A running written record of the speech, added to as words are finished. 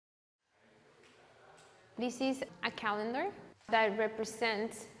This is a calendar that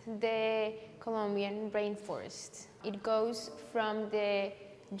represents the Colombian rainforest. It goes from the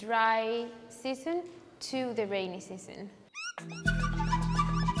dry season to the rainy season.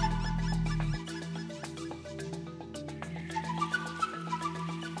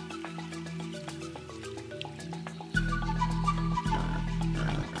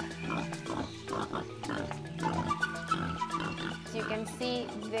 You can see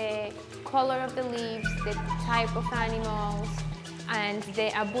the color of the leaves, the type of animals, and the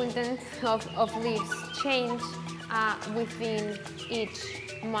abundance of leaves change within each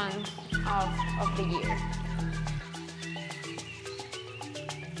month of the year.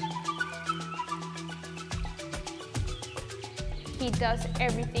 He does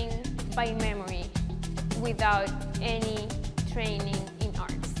everything by memory without any training in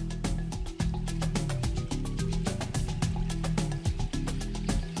arts.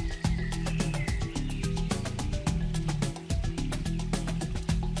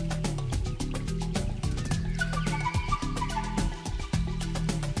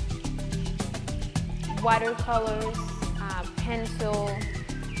 Watercolors, pencil,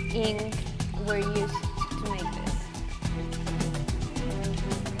 ink were used to make this.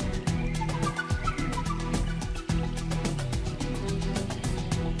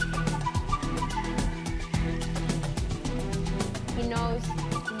 He knows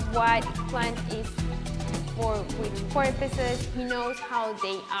what plant is for which purposes, he knows how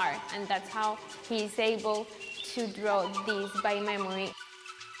they are, and that's how he is able to draw this by memory.